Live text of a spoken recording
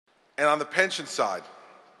And on the pension side,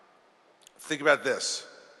 think about this.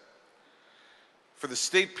 For the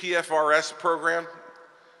state PFRS program,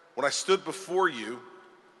 when I stood before you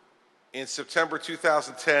in September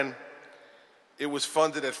 2010, it was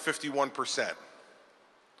funded at 51%.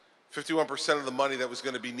 51% of the money that was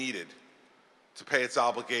going to be needed to pay its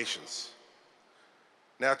obligations.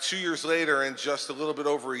 Now, 2 years later, and just a little bit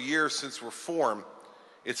over a year since reform,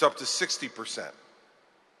 it's up to 60%.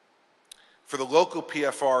 For the local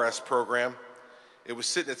PFRS program, it was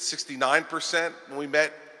sitting at 69% when we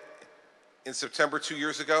met in September 2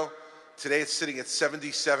 years ago. Today, it's sitting at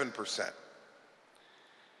 77%.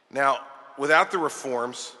 Now, without the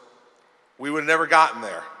reforms, we would have never gotten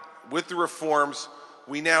there. With the reforms,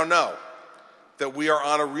 we now know that we are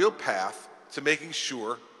on a real path to making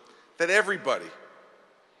sure that everybody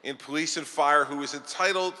in police and fire who is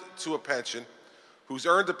entitled to a pension, who's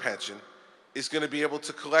earned a pension, is going to be able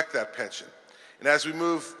to collect that pension. And as we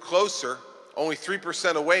move closer, only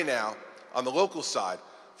 3% away now on the local side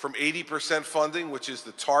from 80% funding, which is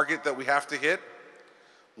the target that we have to hit.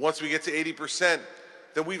 Once we get to 80%,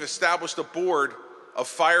 then we've established a board of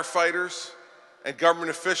firefighters and government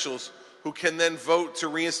officials who can then vote to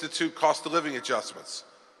reinstitute cost of living adjustments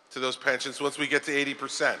to those pensions once we get to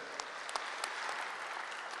 80%.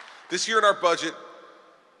 This year in our budget,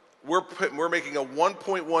 we're making a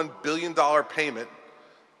 $1.1 billion payment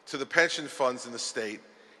to the pension funds in the state.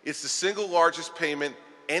 It's the single largest payment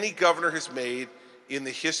any governor has made in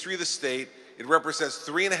the history of the state. It represents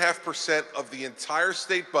 3.5% of the entire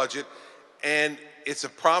state budget, and it's a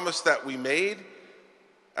promise that we made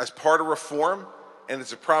as part of reform, and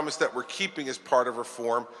it's a promise that we're keeping as part of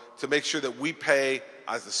reform to make sure that we pay,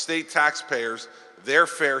 as the state taxpayers, their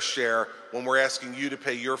fair share when we're asking you to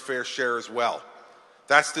pay your fair share as well.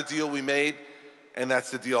 That's the deal we made, and that's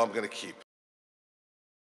the deal I'm going to keep.